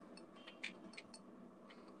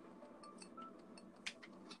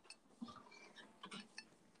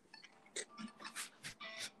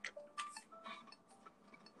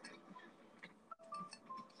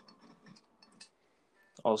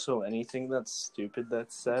Also, anything that's stupid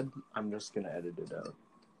that's said, I'm just gonna edit it out.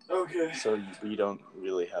 Okay. So we don't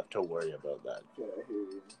really have to worry about that. Okay, I hear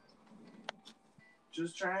you.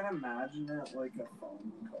 Just try and imagine it like a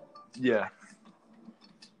phone call. Yeah.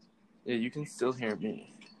 Yeah, you can still hear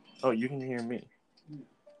me. Oh, you can hear me.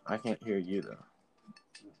 I can't hear you, though.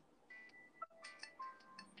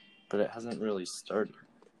 But it hasn't really started.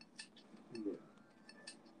 Yeah.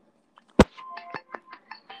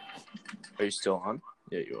 Are you still on?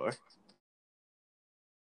 Yeah, you are.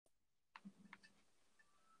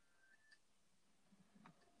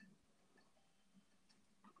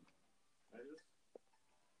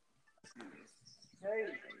 Hey.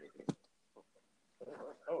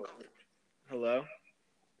 Oh. Hello?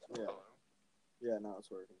 Yeah. Yeah, now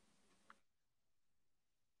it's working.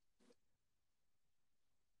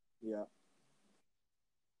 Yeah.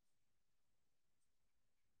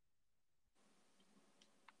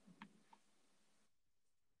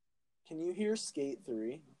 Can you hear Skate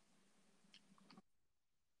 3?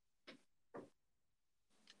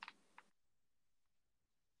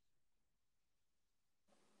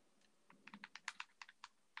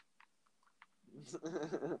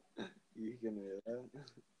 You can hear that?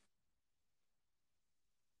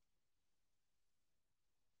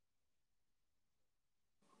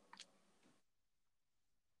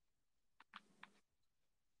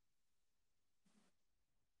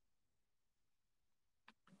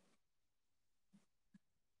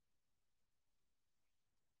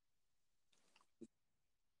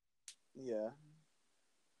 Yeah.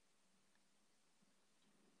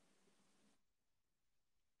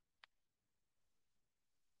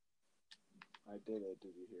 I did it.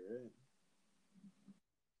 Did you hear it?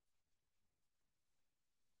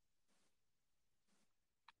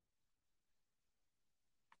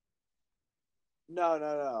 No.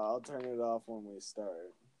 I'll turn it off when we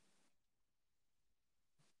start.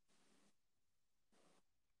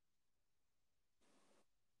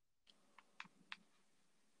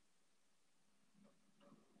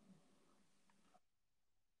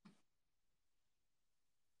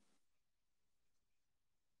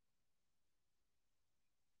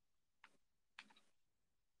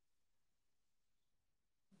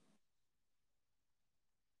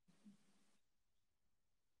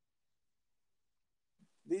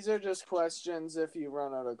 These are just questions if you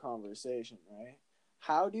run out of conversation, right?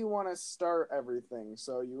 How do you want to start everything?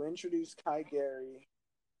 So you introduce Kai Gary.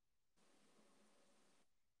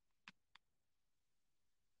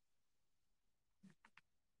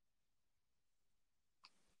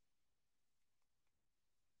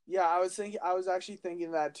 Yeah, I was actually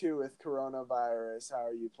thinking that too with coronavirus. How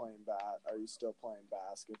are you playing Are you still playing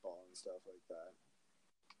basketball and stuff like that?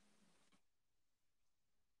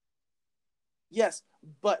 Yes,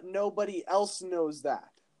 but nobody else knows that.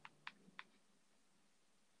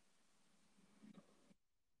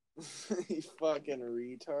 You fucking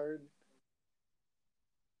retard.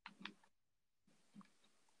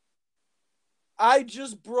 I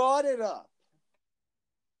just brought it up.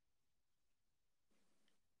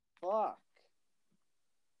 Fuck.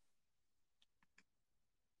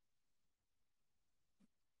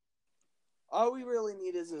 All we really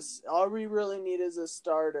need is a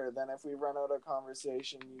starter. Then if we run out of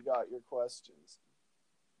conversation, you got your questions.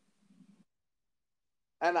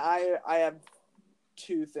 And I have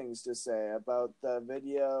two things to say about the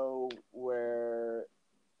video where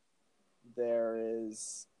there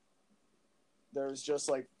is there's just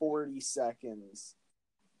like 40 seconds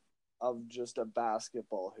of just a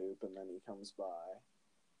basketball hoop and then he comes by.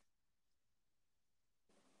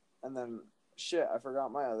 And then shit, I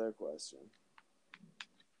forgot my other question.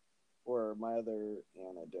 Or my other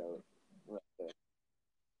anecdote right there.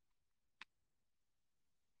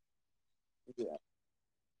 Yeah.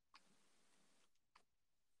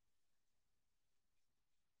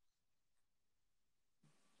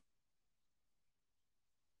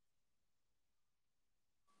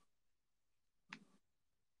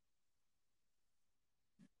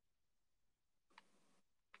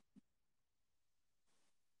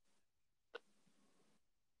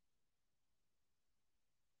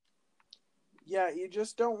 Yeah, you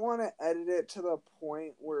just don't want to edit it to the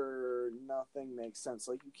point where nothing makes sense.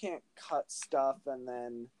 Like you can't cut stuff and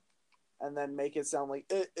then make it sound like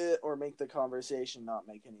or make the conversation not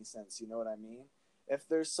make any sense. You know what I mean? If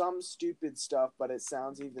there's some stupid stuff, but it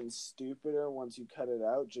sounds even stupider once you cut it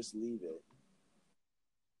out, just leave it.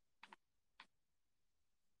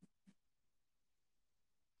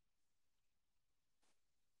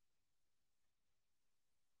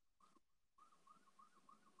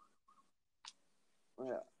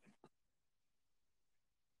 Yeah.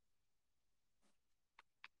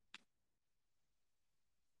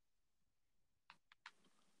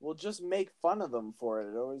 Well, just make fun of them for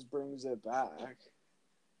it. It always brings it back,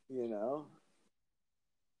 you know?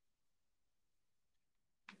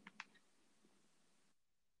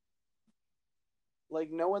 Like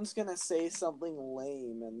no one's gonna say something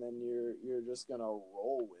lame and then you're just gonna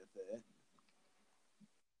roll with it.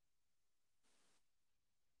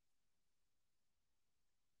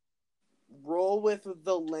 Roll with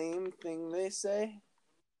the lame thing they say?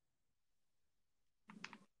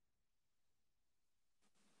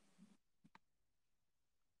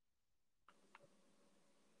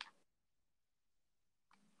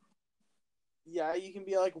 Yeah, you can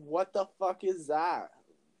be like, what the fuck is that?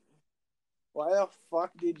 Why the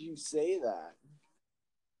fuck did you say that?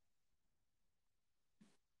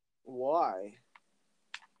 Why?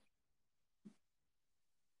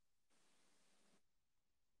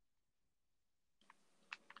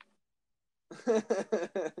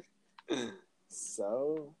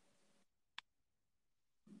 So,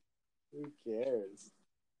 who cares?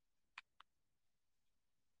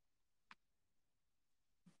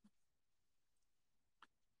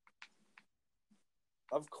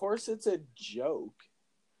 Of course it's a joke.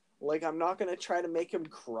 Like, I'm not gonna try to make him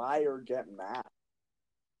cry or get mad.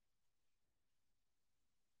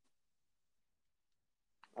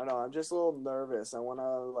 I know, I'm just a little nervous. I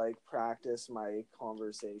wanna like practice my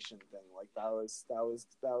conversation thing. Like that was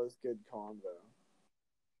good convo.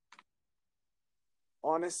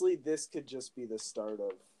 Honestly, this could just be the start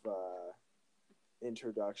of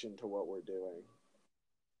introduction to what we're doing.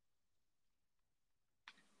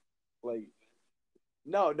 Like,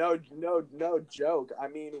 no, no, no, no joke. I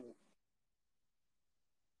mean,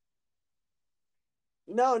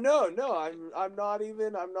 no, no, no. I'm not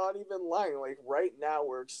even lying. Like right now,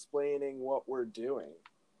 we're explaining what we're doing,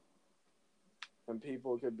 and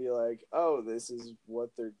people could be like, "Oh, this is what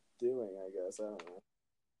they're doing." I guess I don't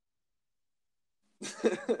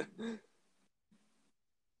know.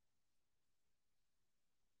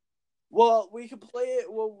 Well, we could play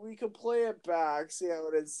it. Well, we could play it back, see how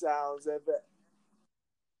it sounds. If it,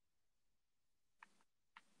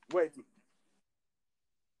 wait,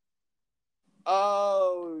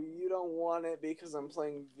 oh, you don't want it because I'm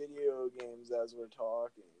playing video games as we're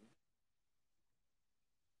talking.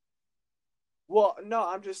 Well, no,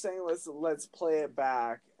 I'm just saying let's play it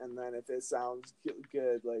back, and then if it sounds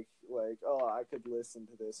good, like oh, I could listen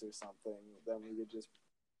to this or something, then we could just.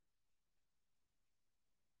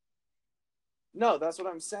 No, that's what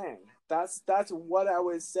I'm saying. That's what I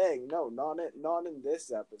was saying. No, not in this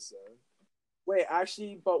episode. Wait,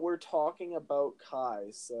 actually, but we're talking about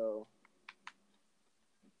Kai, so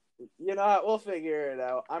you know what? We'll figure it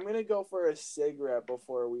out. I'm gonna go for a cigarette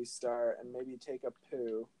before we start, and maybe take a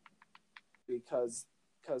poo because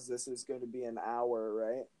this is going to be an hour,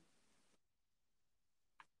 right?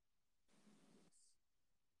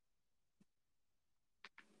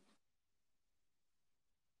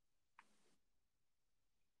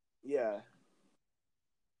 Yeah.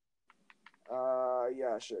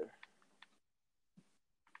 Yeah, sure.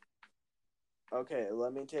 Okay,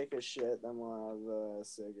 let me take a shit, then we'll have a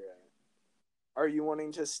cigarette. Are you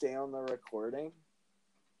wanting to stay on the recording?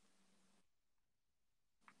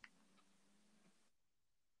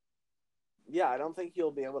 Yeah, I don't think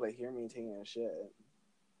you'll be able to hear me taking a shit.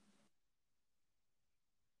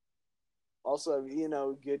 Also,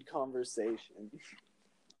 good conversation.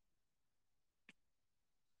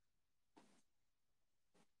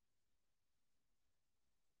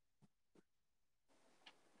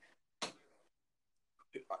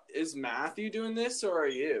 Is Matthew doing this or are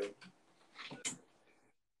you?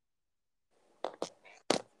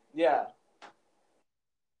 Yeah.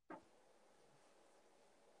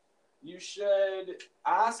 You should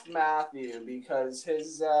ask Matthew because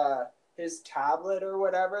his tablet or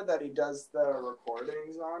whatever that he does the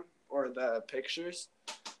recordings on or the pictures,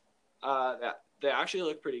 that they actually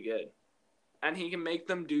look pretty good. And he can make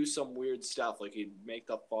them do some weird stuff, like he'd make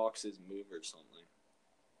the foxes move or something.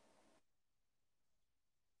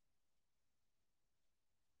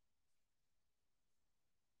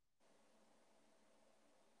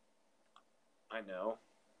 I know.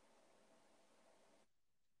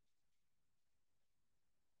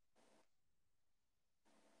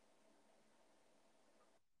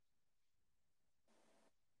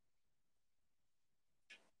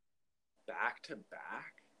 Back to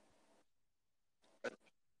back?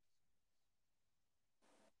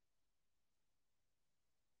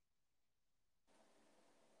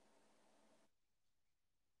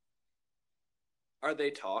 Are they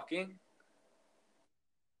talking?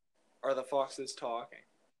 Are the foxes talking?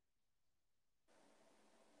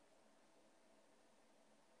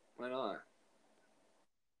 Why not?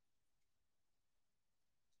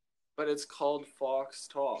 But it's called Fox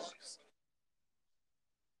Talks.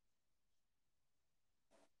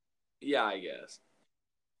 Yeah, I guess.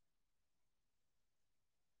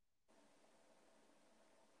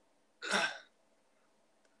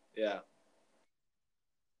 Yeah.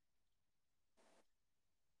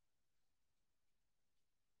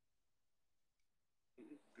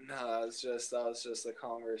 No, that was just a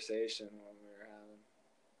conversation when we were having.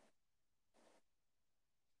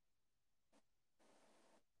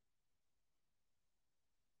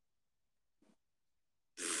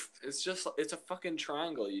 It's a fucking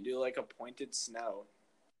triangle. You do like a pointed snout.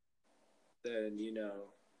 Then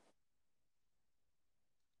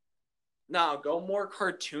No, go more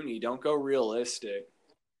cartoony. Don't go realistic.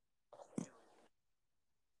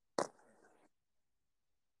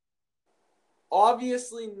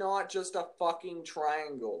 Obviously not just a fucking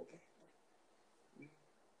triangle.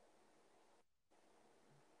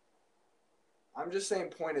 I'm just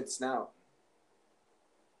saying pointed snout.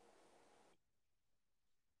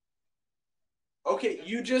 Okay,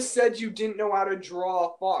 you just said you didn't know how to draw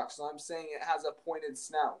a fox, so I'm saying it has a pointed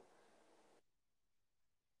snout.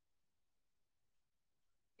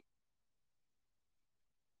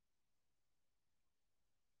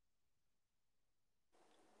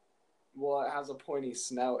 Well, it has a pointy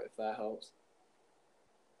snout, if that helps.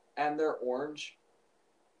 And they're orange.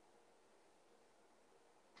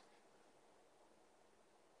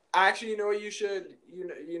 Actually, you know what you should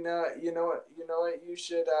what you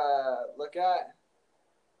should look at?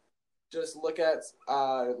 Just look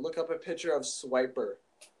up a picture of Swiper,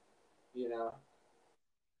 you know.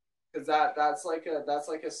 Cuz that's like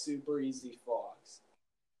a super easy fox.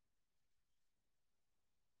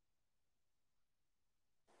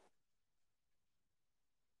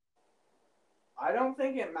 I don't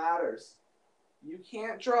think it matters. You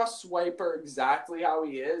can't draw Swiper exactly how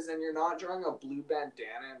he is, and you're not drawing a blue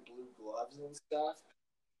bandana and blue gloves and stuff.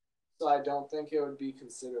 So I don't think it would be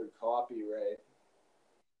considered copyright.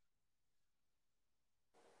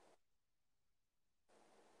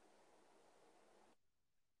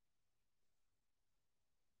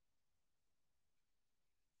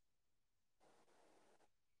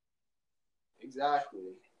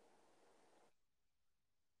 Exactly.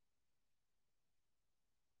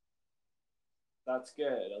 That's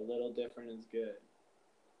good. A little different is good.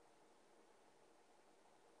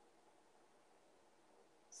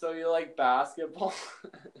 So you like basketball?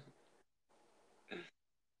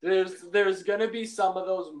 There's gonna be some of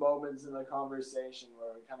those moments in the conversation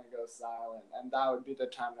where we kind of go silent, and that would be the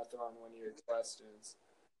time to throw in one of your questions.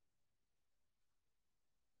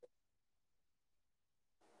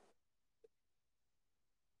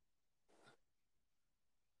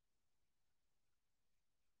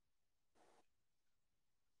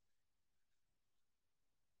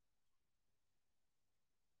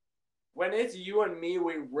 When it's you and me,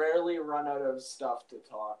 we rarely run out of stuff to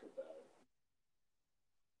talk about.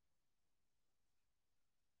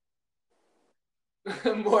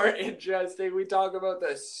 More interesting, we talk about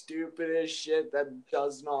the stupidest shit that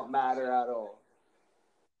does not matter at all.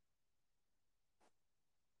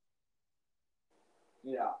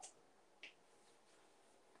 Yeah,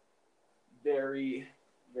 very,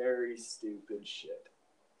 very stupid shit.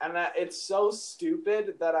 And that it's so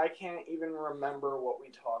stupid that I can't even remember what we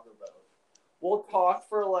talk about. We'll talk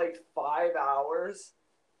for like 5 hours,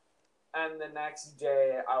 and the next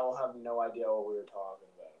day I will have no idea what we were talking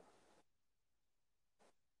about.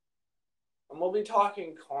 And we'll be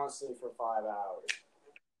talking constantly for 5 hours.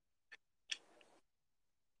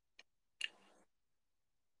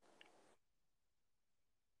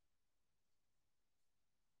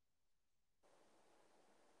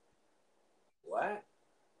 What?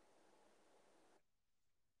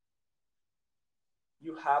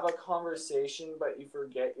 You have a conversation, but you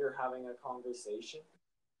forget you're having a conversation?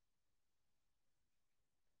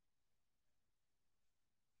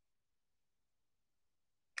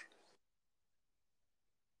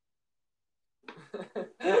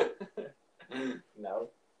 No.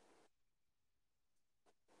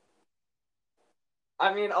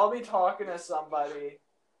 I mean, I'll be talking to somebody.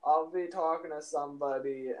 I'll be talking to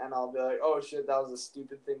somebody, and I'll be like, "Oh shit, that was a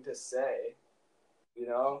stupid thing to say," you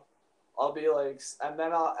know. I'll be like, and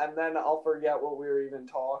then I'll forget what we were even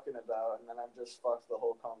talking about, and then I've just fucked the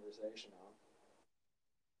whole conversation up.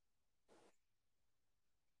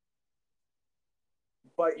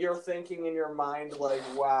 But you're thinking in your mind like,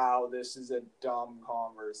 "Wow, this is a dumb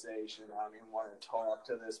conversation. I don't even want to talk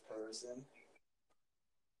to this person."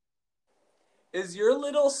 Is your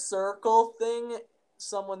little circle thing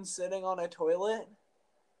someone sitting on a toilet?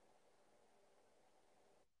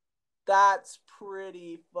 That's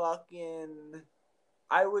pretty fucking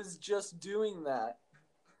I was just doing that.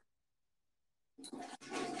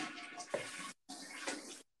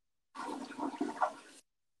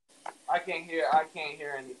 I can't hear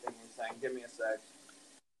anything you're saying. Give me a sec.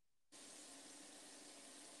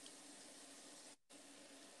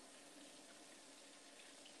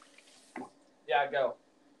 Yeah, go.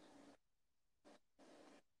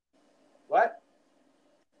 What?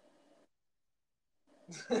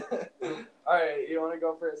 Alright, you want to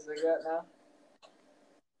go for a cigarette now?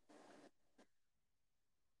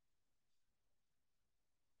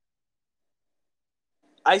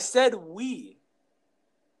 I said we.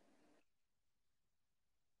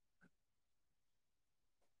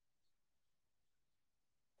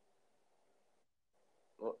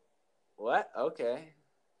 What? Okay.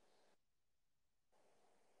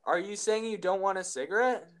 Are you saying you don't want a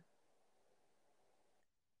cigarette?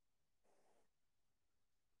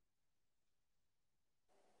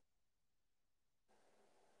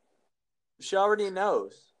 She already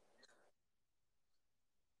knows.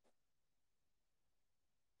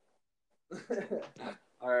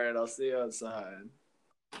 Alright, I'll see you outside.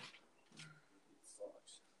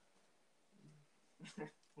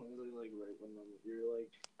 Literally, like, right when you're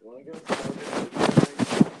like, you wanna go smoke?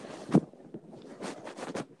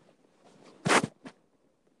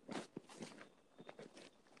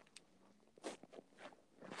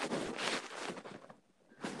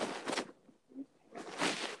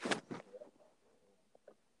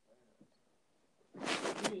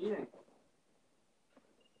 What are you eating?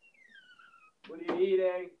 What are you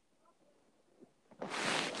eating?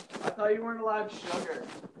 I thought you weren't allowed sugar.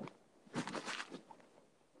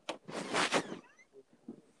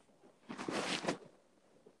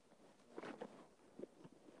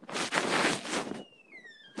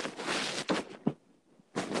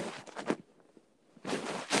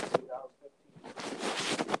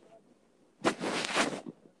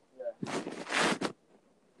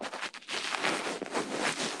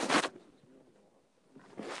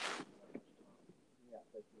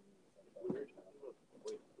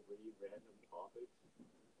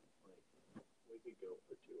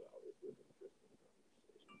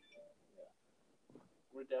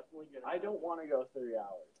 We're definitely gonna. I don't want to go 3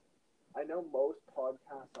 hours. I know most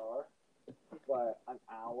podcasts are, but an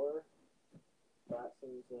hour, that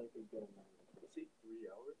seems like a good amount. You say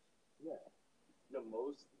 3 hours? Yeah. No,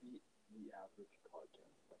 most the average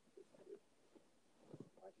podcast is 2.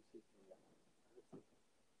 Why'd you say 3 hours?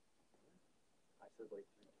 I said like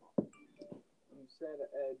 3 times. You said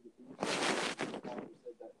that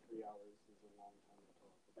 3 hours is a long time to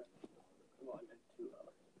talk about. Well, I meant 2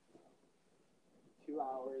 hours. 2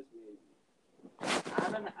 hours, maybe.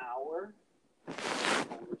 At an hour, the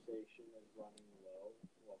conversation is running low.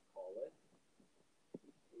 We'll call it.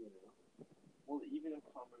 You know. Well, even if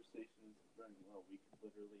conversation is running low, we could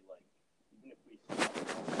literally like, even if we stopped,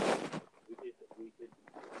 we could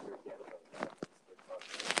forget about that.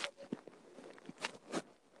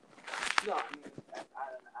 No, I mean at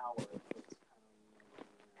an hour, it's kind of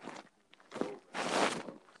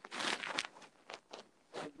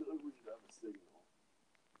I feel like we should have a signal.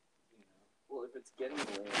 You know. Well, if it's getting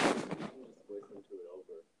late, we can just listen to it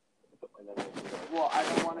over, and then we'll be like, well, I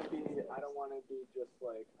don't want to be just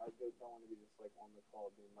like, I just don't want to be just like on the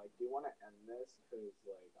call being like, do you want to end this? Because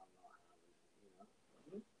like I'm not having it, you know.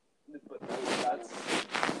 but that's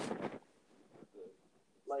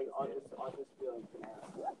like I'll just be like, yeah.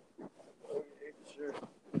 Okay, sure.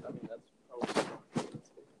 I mean, that's probably fine.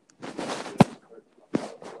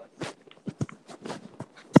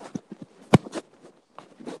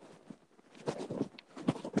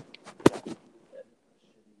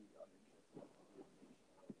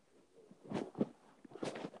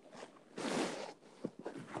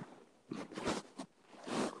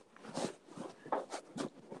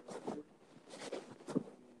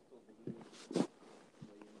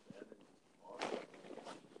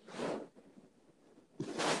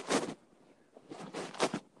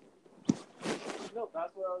 No,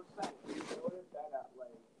 that's what I was saying. We go to bed at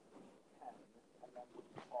like 10, and then we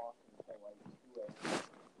talk until like 2 a.m.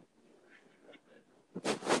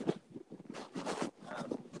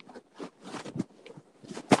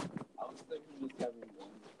 I was thinking just having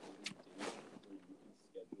one recording date where you can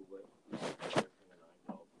schedule it. And I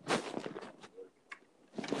know.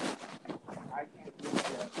 I can't do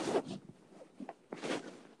that.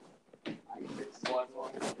 I can It's one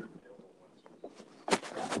long after available once a week.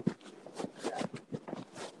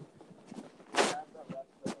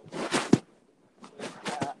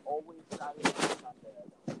 Always Saturday and Sunday.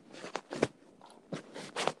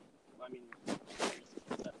 I mean, there's days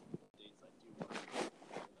I do work.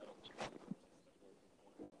 That'll change.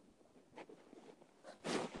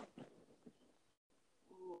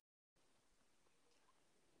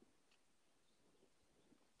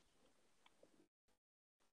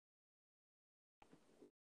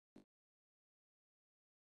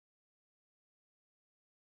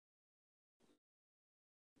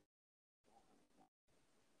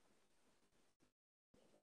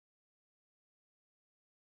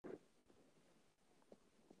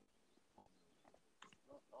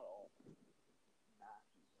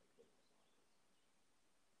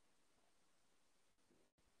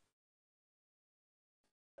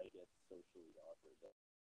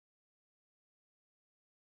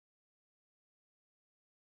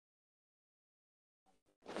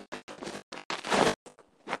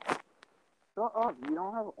 Shut up! You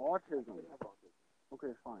don't have autism. I have autism.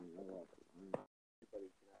 Okay, fine. You have autism. Everybody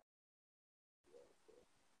can have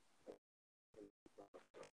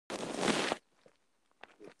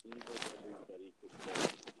it seems like everybody could fall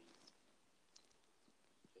into these.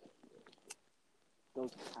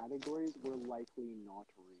 Those categories were likely not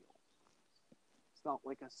real. It's not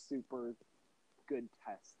like a super good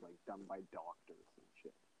test like done by doctors and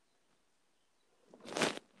shit.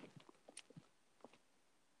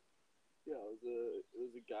 Yeah, it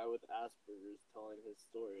was a guy with Asperger's telling his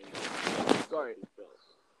story. Sorry. He felt.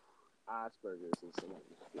 Asperger's is someone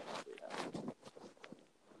who actually has.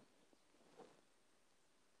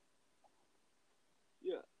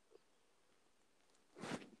 Yeah,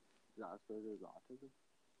 Is Asperger's autism?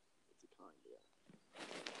 it's a kind, yeah.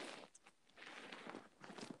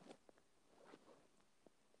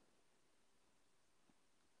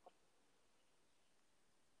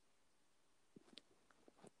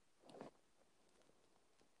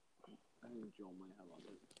 I think Joel might have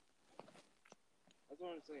autism. That's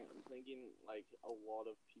what I'm saying. I'm thinking, like, a lot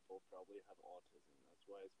of people probably have autism. That's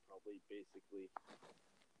why it's probably basically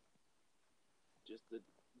just a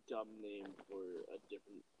dumb name for a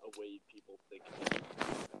way people think.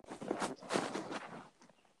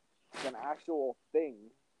 It's an actual thing.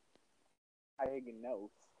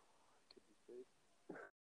 Diagnose. Could be fake.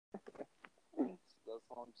 That's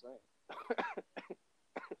all I'm saying.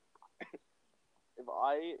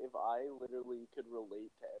 If I literally could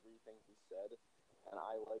relate to everything he said, and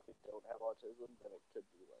I don't have autism, then it could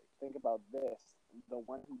be like. Think about this. The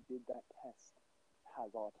one who did that test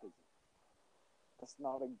has autism. That's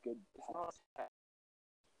not a good test.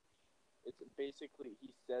 It's basically,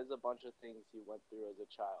 he says a bunch of things he went through as a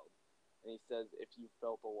child. And he says if you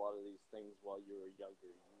felt a lot of these things while you were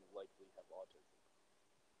younger, you likely have autism.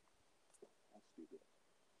 That's stupid.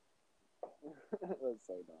 That's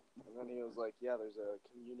so dumb. And then he was like, yeah, there's a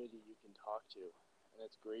community you can talk to. And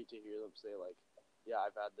it's great to hear them say, like, yeah,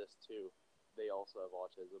 I've had this too. They also have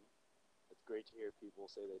autism. It's great to hear people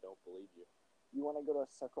say they don't believe you. You want to go to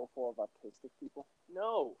a circle full of autistic people?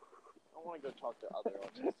 No! I want to go talk to other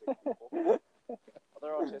autistic people.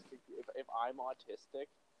 Other autistic people. If I'm autistic,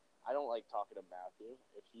 I don't like talking to Matthew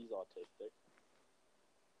if he's autistic.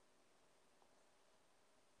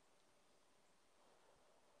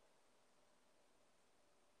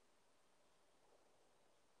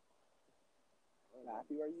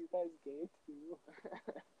 Matthew, are you guys gay too?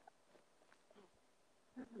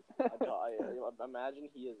 Imagine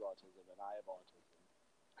he has autism and I have autism.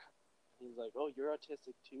 He's like, oh, you're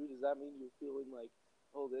autistic too? Does that mean you're feeling like,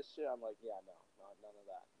 oh, this shit? I'm like, yeah, no, none of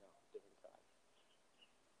that. No, different kind.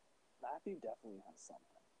 Matthew definitely has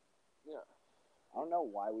something. Yeah. I don't know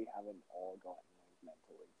why we haven't all gotten like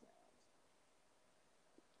mental exams.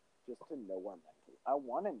 Just to know our mental. I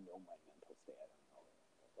want to know my mental state. I don't know.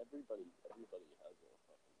 Everybody has a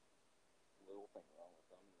fucking little thing wrong with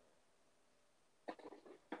them.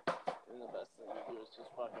 And the best thing to do is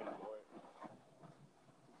just fucking ignore it.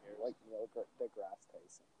 Like Neil deGrasse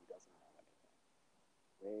Tyson, he doesn't know anything.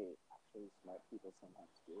 Wait, actually, smart people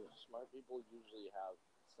sometimes do. Smart people usually have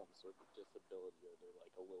some sort of disability or they're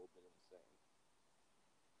like a little bit insane.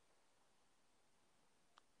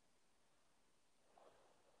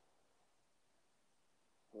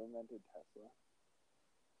 Who invented Tesla?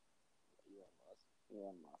 Elon Musk.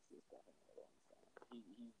 Elon Musk is definitely a little insane.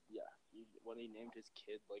 When he named his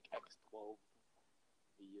kid like X12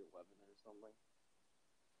 V11 or something.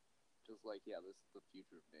 Just like, yeah, this is the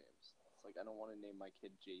future of names. It's like, I don't want to name my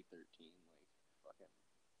kid J13, like, fucking.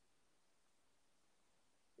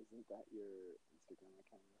 Isn't that your Instagram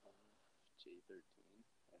account? J13?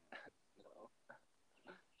 No.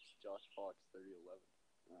 Josh Fox 3011.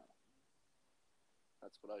 Oh.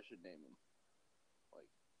 That's what I should name him. Like,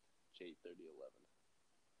 J3011.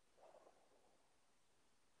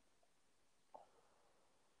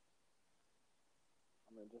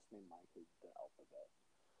 I'm gonna just name my kids the alphabet.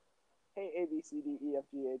 Hey, A, B, C, D, E, F,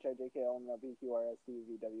 G, H, I, J, K, L, M, N, O, P, Q, R, S, T, U,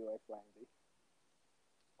 V, W, X, Y, and Z.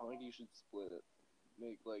 I think you should split it.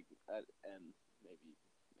 Make, like, at N, maybe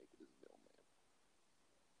make it his middle name.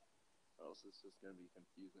 Or else it's just gonna be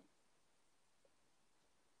confusing.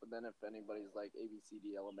 But then if anybody's like A, B, C,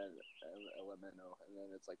 D, L, M, N, O, and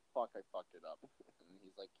then it's like, fuck, I fucked it up. And then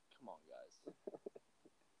he's like, come on, guys.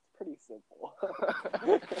 It's pretty simple.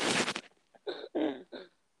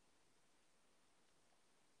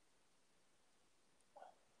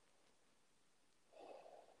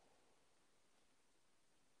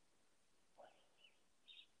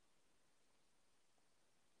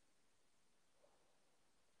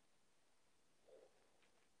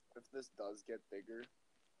 If this does get bigger,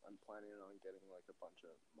 I'm planning on getting like a bunch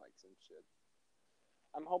of mics and shit.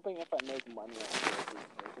 I'm hoping if I make money on this,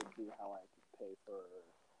 it could be how I pay for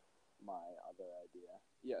my other idea.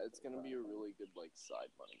 Yeah, it's gonna be a really good like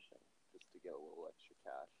side money thing, just to get a little extra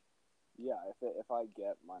cash. Yeah, if I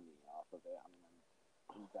get money off of it, I'm gonna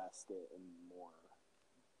invest it in more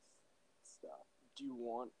stuff. Do you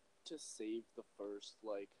want to save the first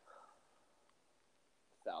like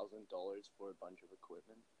 $1,000 for a bunch of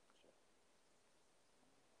equipment?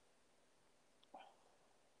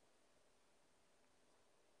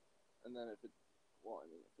 And then if it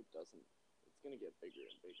doesn't, it's gonna get bigger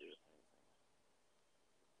and bigger if anything.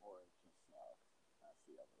 Or it just sucks. That's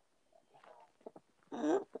the other thing.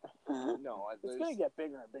 No, It's gonna get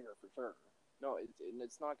bigger and bigger for sure. No,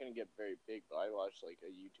 it's not gonna get very big. But I watched like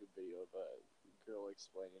a YouTube video of a girl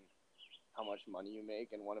explaining how much money you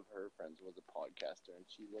make, and one of her friends was a podcaster, and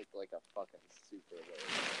she looked like a fucking super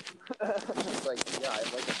lady. She's like, yeah, I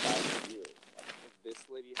have like 1,000 viewers. If this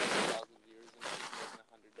lady has 1,000 viewers and she's making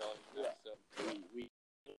 $100 an episode, we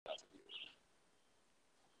 1,000 viewers.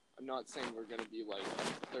 I'm not saying we're gonna be like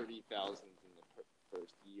 30,000 in the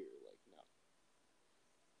first year, like no.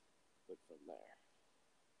 But from there,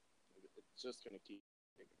 it's just gonna keep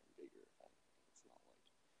bigger and bigger. It's not like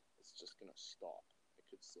it's just gonna stop. It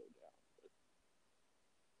could slow down.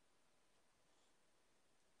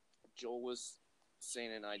 But Joel was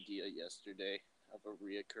saying an idea yesterday of a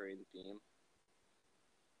reoccurring theme.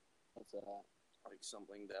 What's that? Like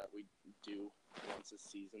something that we do once a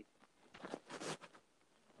season.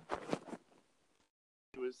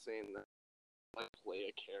 He was saying that I play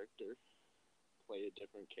a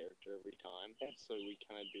different character every time, so we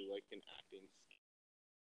kind of do like an acting.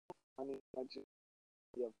 I mean,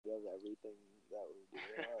 does everything that we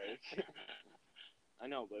do. I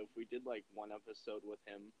know, but if we did like one episode with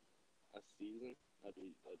him a season, that'd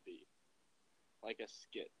be like a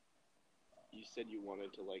skit. You said you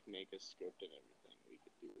wanted to like make a script and everything. We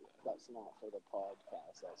could do that. That's not for the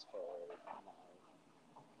podcast. That's for my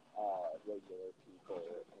regular people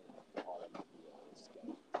in automobiles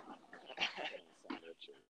getting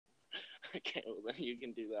sandwiches. Okay, well then you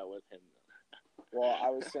can do that with him then. Well,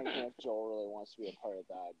 I was thinking if Joel really wants to be a part of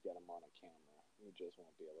that, I'd get him on a camera. He just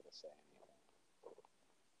won't be able to say anything.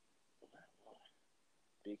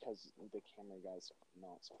 Because the camera guy's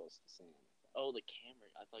not supposed to say anything. Oh, the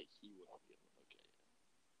camera. I thought he would be able to. Okay.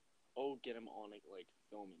 Oh, get him on it, like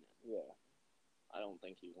filming it. Yeah. I don't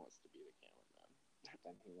think he wants to be the cameraman.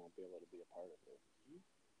 Then he won't be able to be a part of it.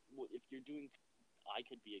 Well, if you're doing, I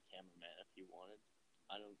could be a cameraman if you wanted.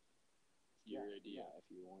 I don't. It's your idea. Yeah, if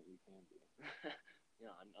you want, you can be.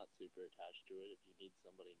 Yeah, I'm not super attached to it. If you need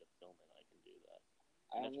somebody to film it, I can do that.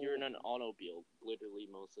 And if you're in an automobile, literally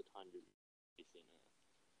most of the time you're facing it.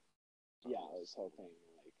 Yeah, I was hoping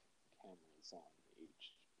like cameras on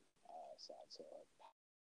each side, so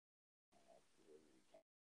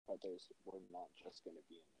but we're not just going to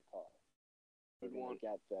be in the car. We're going to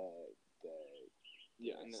get the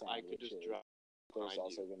and then I could just drive. There's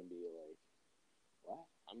also going to be like, what?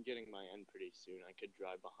 I'm getting my end pretty soon. I could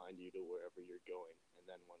drive behind you to wherever you're going, and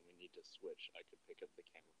then when we need to switch, I could pick up the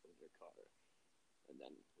camera from your car, and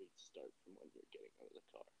then we'd start from when you're getting out of the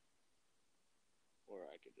car. Or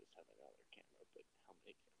I could just have another camera, but how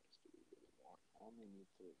many cameras do we really want? I only need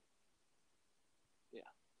 3. Yeah,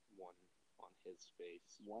 one on his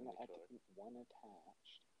face. One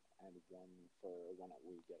attached, and one for when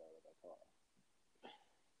we get out of the car.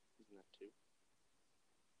 Isn't that 2?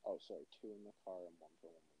 Oh, sorry, 2 in the car and one for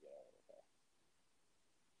when we get out of the car.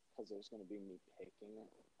 Because there's going to be me picking,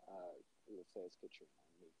 let's say it's Katrina,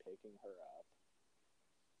 me picking her up,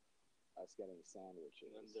 us getting sandwiches.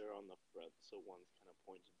 And then they're on the front, so one's kind of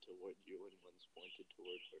pointed toward you and one's pointed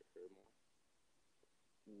toward her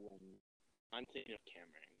more. I'm thinking of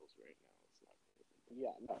camera angles right now. It's not really.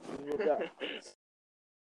 Yeah, no.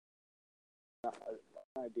 Not an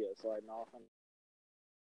idea, so I know if I'm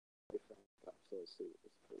different so it's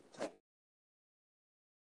 10.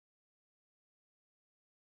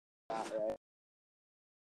 Right?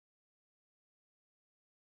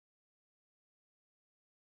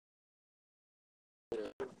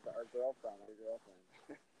 Our girlfriend.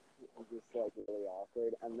 It's just like really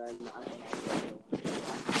awkward, and then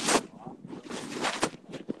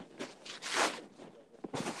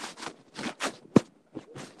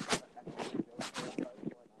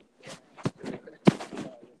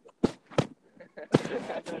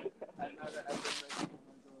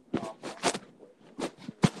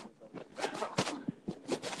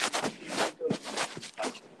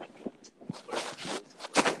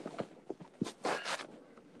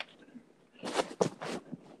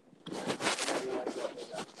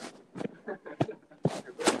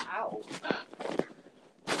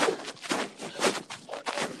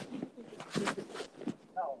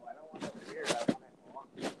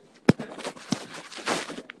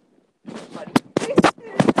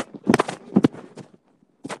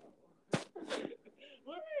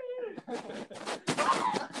You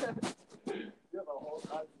have a whole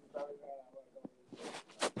time to start that.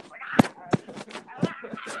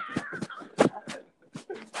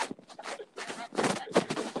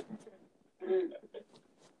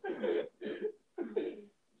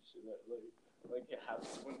 Should like it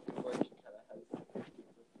happens when people like kind of has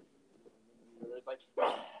it's like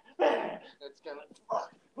it's kind of just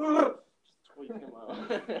tweak him out.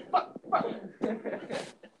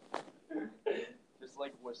 Just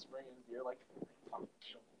like whispering in his ear, like I'm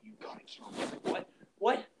kill you, gotta kill me. Like,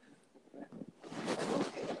 what? What?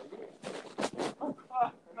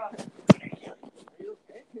 Are you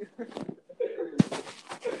okay?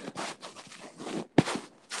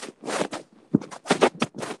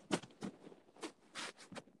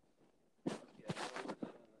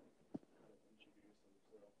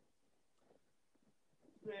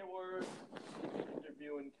 Today we're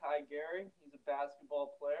interviewing Kai Gary. He's a basketball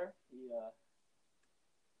player. He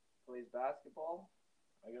plays basketball.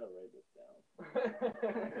 I gotta write this down.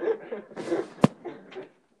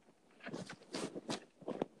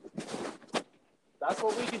 That's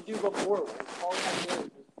what we could do before. We'll call Kai Gary.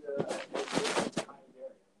 Kai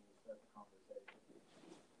Gary, and we'll start the conversation.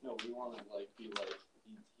 No, we want to like be like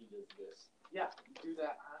he does this. Yeah, do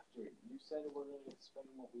that after. You said we're gonna explain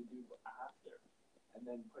what we do after. And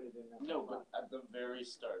then put it in that. No, but at the very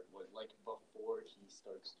start, like before he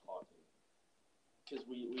starts talking. Because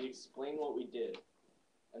we explain what we did,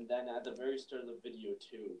 and then at the very start of the video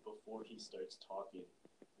too, before he starts talking,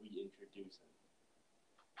 we introduce him.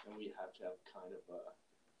 And we have to have kind of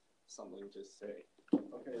something to say.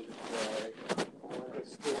 Okay, just I went to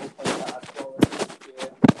school, play basketball with this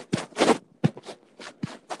kid.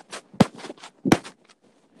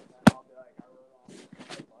 I'll be like, I wrote off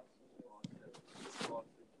the bus.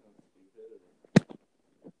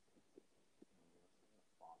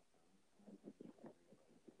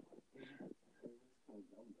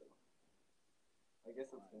 I guess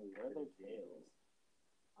it's gonna be where are their tails?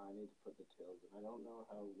 I need to put the tails in. I don't know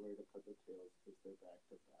where to put the tails because they're back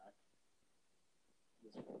to back.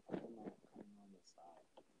 Just put them on the side.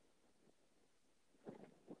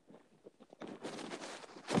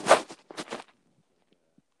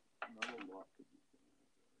 Another lock could be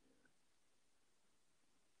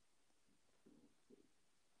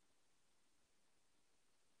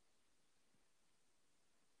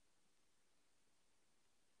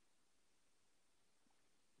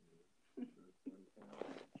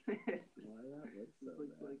why that looks so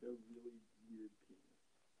looks bad. Like a really weird penis.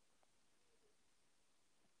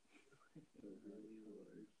 Really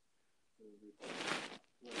large.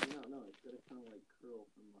 Well, no, it's gotta kind of like curl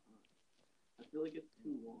from behind. I feel like it's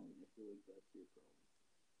too long. I feel like that's your problem.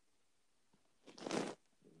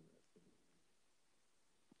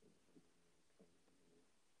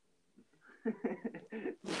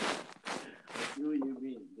 I see what you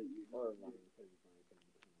mean, but you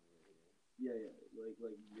yeah,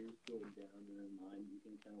 like yours going down and then mine, you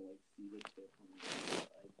can kind of like see the tip on the other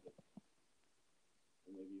side, but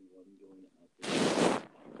or maybe one going up.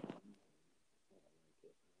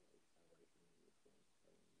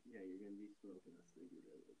 Yeah, you're gonna be smoking a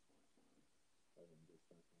cigarette. That's my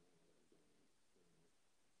fine.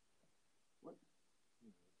 What?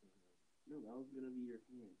 No, that was gonna be your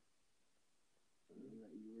hand. That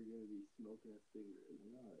you were gonna be smoking a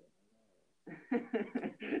cigarette.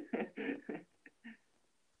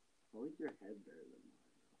 I like your head better than mine.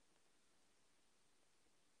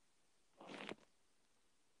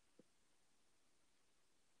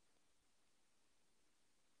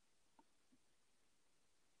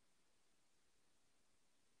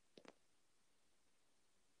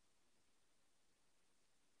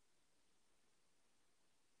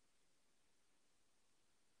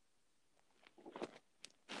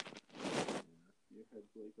 Your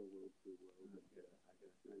head's like a little too low. I guess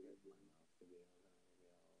my mouth to be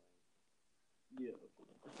yeah.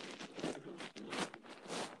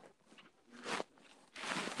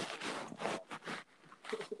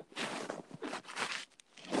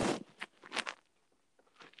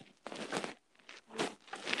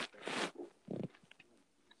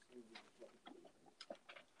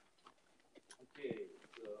 Okay,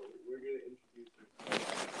 so we're gonna introduce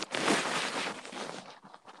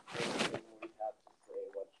everything we have to say.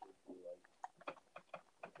 What should be like?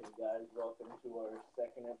 Okay, guys, welcome to our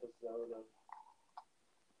second episode of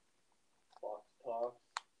Fox Talks.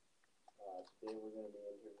 Today we're going to be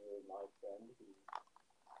interviewing my friend who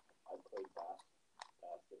I played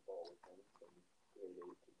basketball with him from grade 8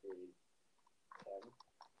 to grade 10.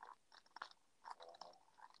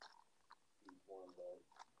 He's one of the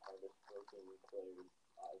hardest working players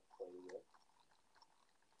I've played with.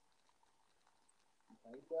 You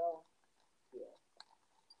think so? Yeah.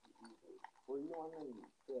 Were you on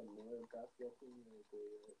the newer basketball team or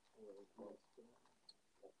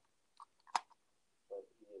but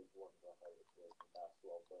he is one of the hardest working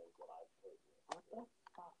basketball players that I've played with. What the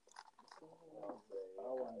fuck? I'm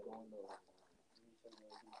going to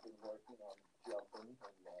recently he's been working on jumping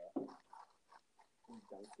and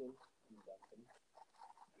dunking.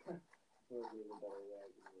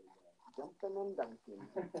 Jumping and dunking.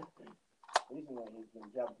 Recently he's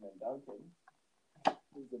been jumping and dunking.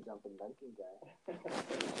 He's a jumping dunking guy.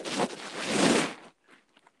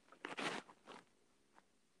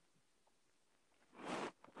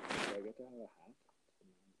 Do I get to have a hat?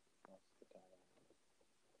 What's the tie hat?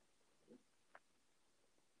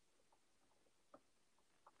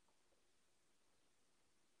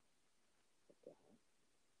 What the heck?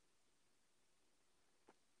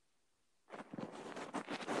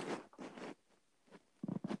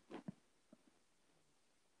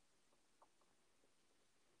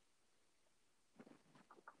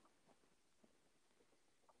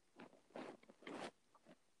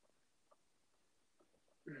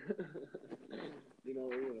 You know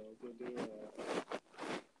what we also do?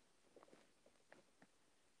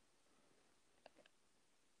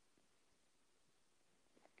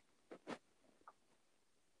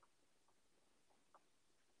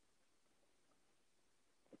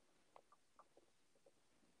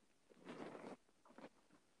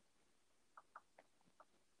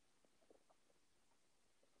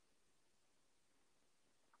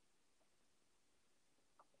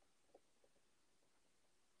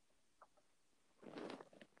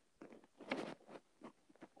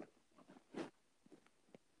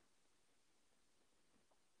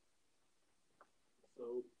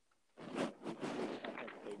 So,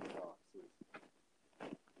 big boxes.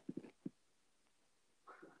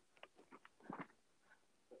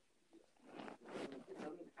 It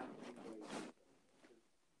doesn't have to be very big.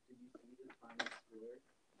 Did you see the Times Square?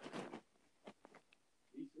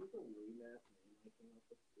 Do you see the lame ass name I came up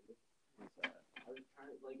with too? What's that? I was trying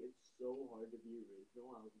to, like, it's so hard to be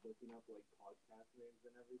original. I was looking up, like, podcast names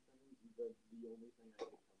and everything. The only thing I could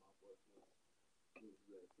come up with was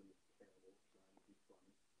this, and it's terrible trying to be funny.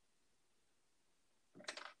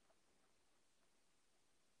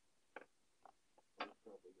 I'm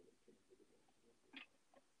probably going to change it again.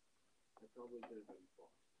 I probably could have been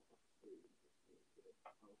Fox Talk too.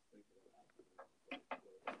 I was thinking of that.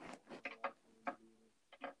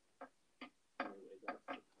 Anyway, that's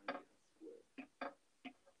the tiny square.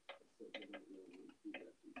 So it didn't really do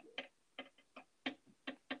that detail.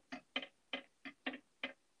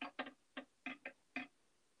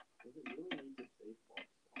 Does it really need to say Fox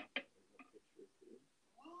Talk in the picture too?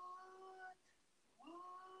 What?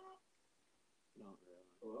 Not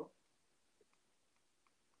really. Hello?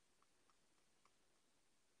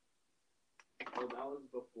 Oh, that was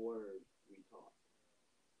before we talked.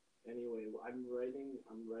 Anyway, I'm writing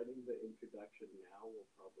the introduction now. We'll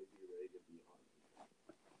probably be ready to be on.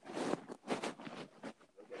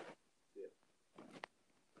 Okay. See ya.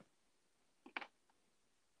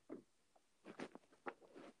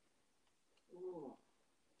 Oh.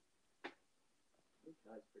 This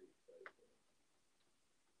guy's pretty excited for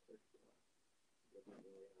it. Doesn't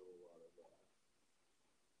really have a lot of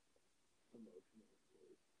emotional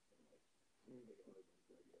stories. And like other than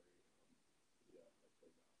February, yeah, I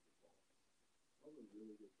played basketball. That was a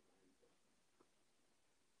really good time.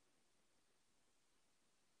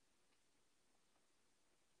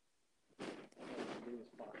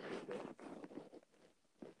 Biggest box of it.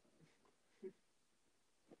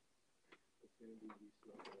 It's gonna be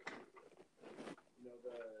useful. You know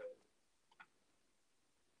the.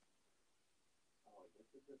 Oh, I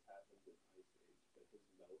guess it just happens in Ice Age that his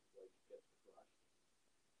mouth like gets crushed.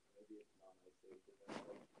 Maybe it's not Ice Age and then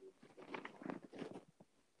like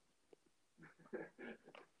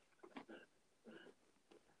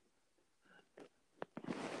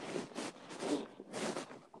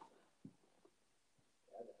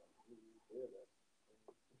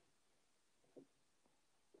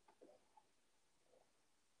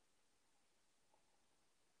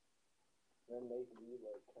then they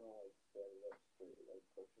like kind of like set it up straight, like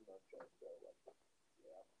push him up just go like,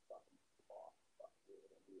 yeah, I'm a fucking boss, fuck you,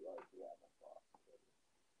 and be like, yeah, I'm a boss.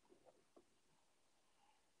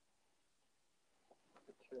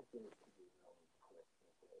 The trick is to be really quick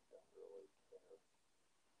with it, don't really care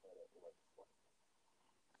what it looks like.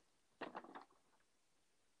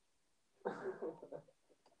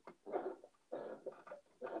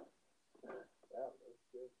 That looks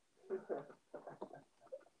good.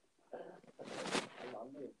 I'm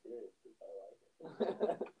being serious because I like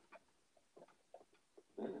it.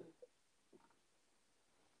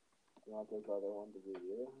 You want this other one to be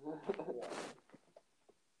you? Yeah.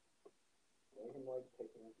 Make him like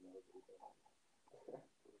picking his nose or something.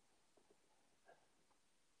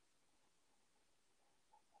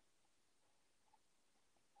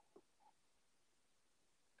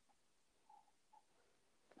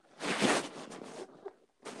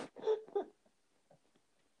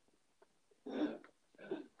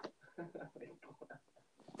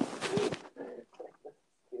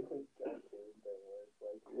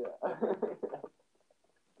 Yeah.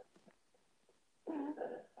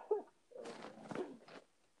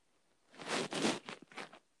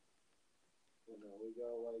 We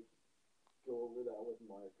gotta like go over that with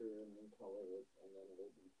marker and then color it, and then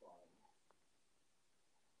it'll be fine.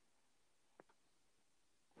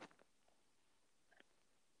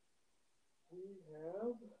 We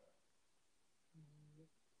have.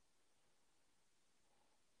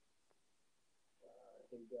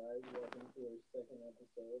 Hey guys, welcome to our second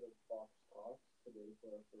episode of Fox Talks. Today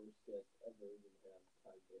for our first guest ever, we have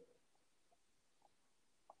Ty Taylor.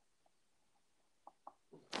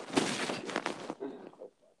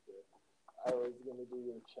 I was gonna do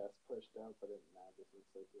your chest pushed out, but it just looks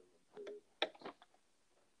like you're in a beard.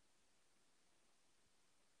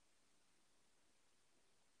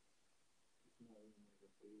 It's not even like a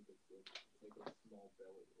boob, it's like a small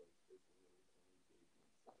belly, like there's a really tiny baby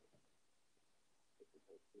inside. It's a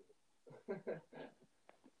bit cool.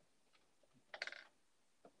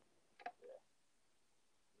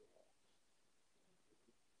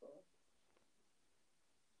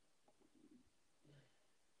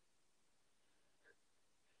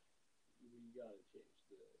 We gotta change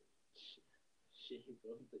the shape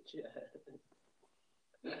of the chest.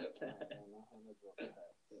 I don't know how to draw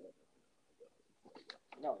that.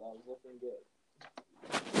 No, that was looking good.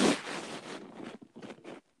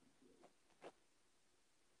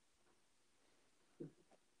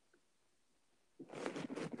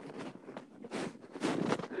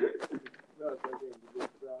 No, it's okay. You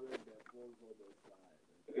just draw the nipples on the side.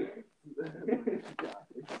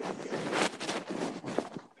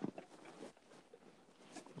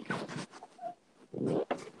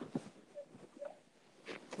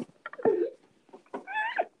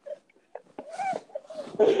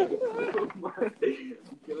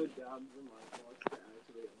 Go down for my box to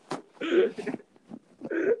actually.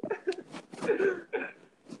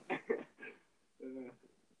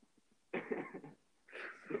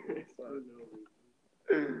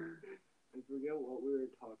 I forget what we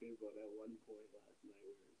were talking about at one point last night.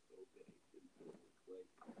 We were so baked into it. Like,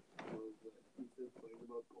 he said something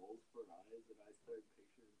about goals for eyes, and I started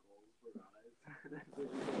picturing goals for eyes. So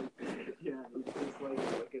yeah, he's just like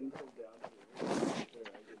looking from down here. Sure,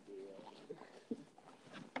 I can do that.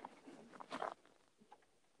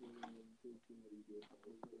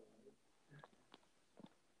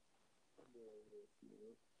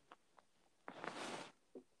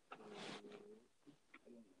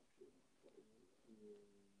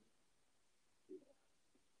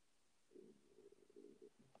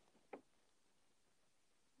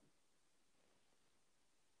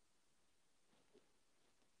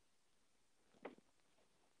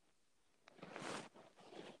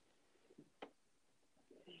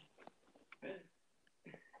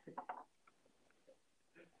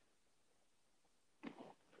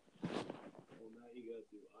 Well, now you gotta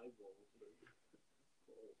do eyeballs for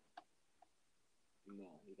Paul. No,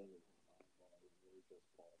 he doesn't have eyeballs. They're just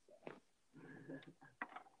ball sacks.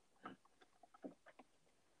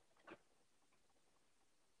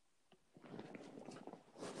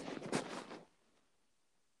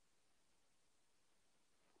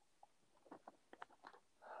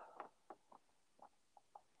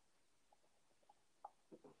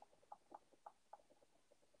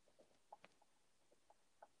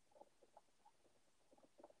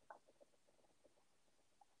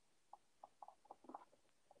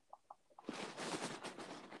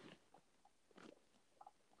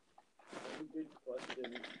 That's a good question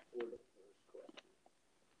for the first question.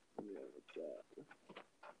 Yeah, what's that?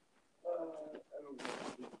 I don't know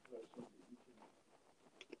if this question that you can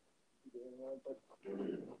do that, but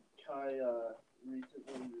Kai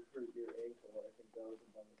recently hurt your ankle. I think that was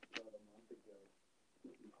about a month ago.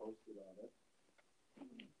 You posted on it.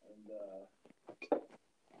 And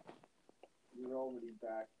you're already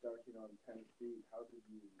back dunking on 10 feet. How did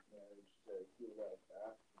you manage to heal that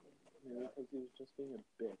back? Maybe because he was just being a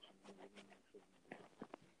bitch. And he didn't actually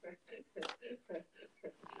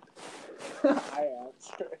I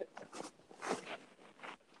answer it.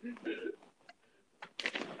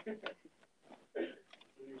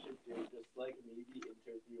 You should do just like me be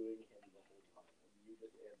interviewing him the whole time. And you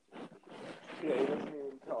just answer. Yeah, he doesn't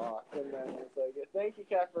even talk. And then it's like, thank you,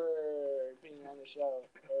 Keffer. kind of show.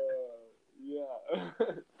 Yeah.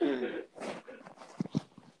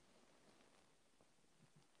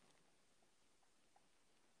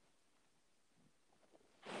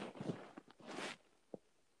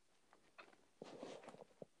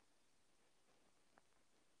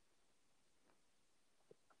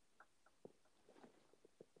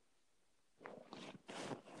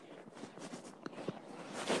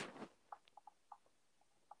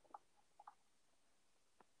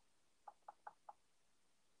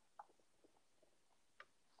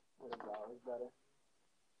 What is that? Was better?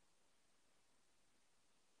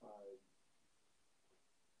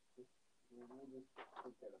 We'll just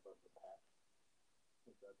forget about the past.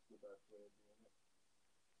 If that's the best way of doing it.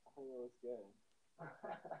 Oh, it looks good.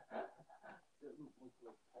 Doesn't look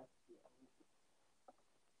like past yet.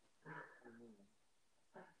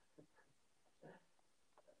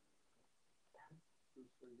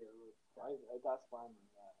 Just forget about That's fine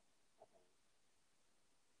with that.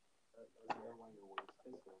 I think. that. Or when your waist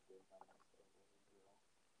is so big on this thing.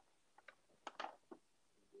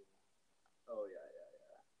 Oh yeah.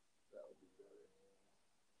 That would be better.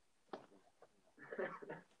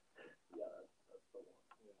 Yeah, that's the one.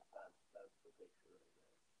 Yeah, that's the picture right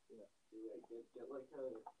there. Yeah. Get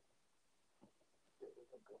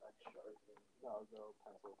like a black shark. No, go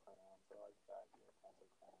pencil crayons. I like that idea. Pencil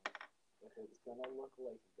crayons. If it's gonna look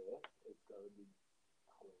like this, it's gotta be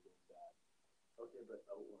colored in bad. Okay, but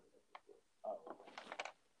outline it. Oh.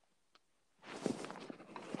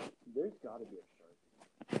 There's gotta be a shark.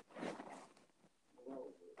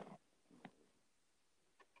 No.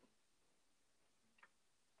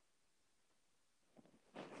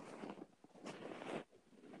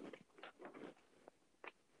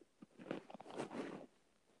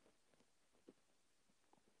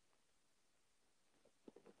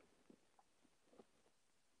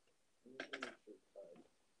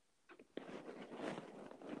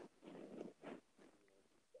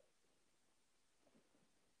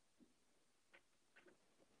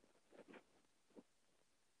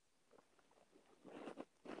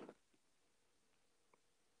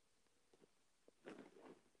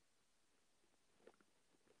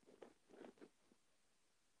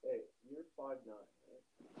 Hey, you're 5'9",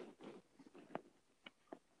 right?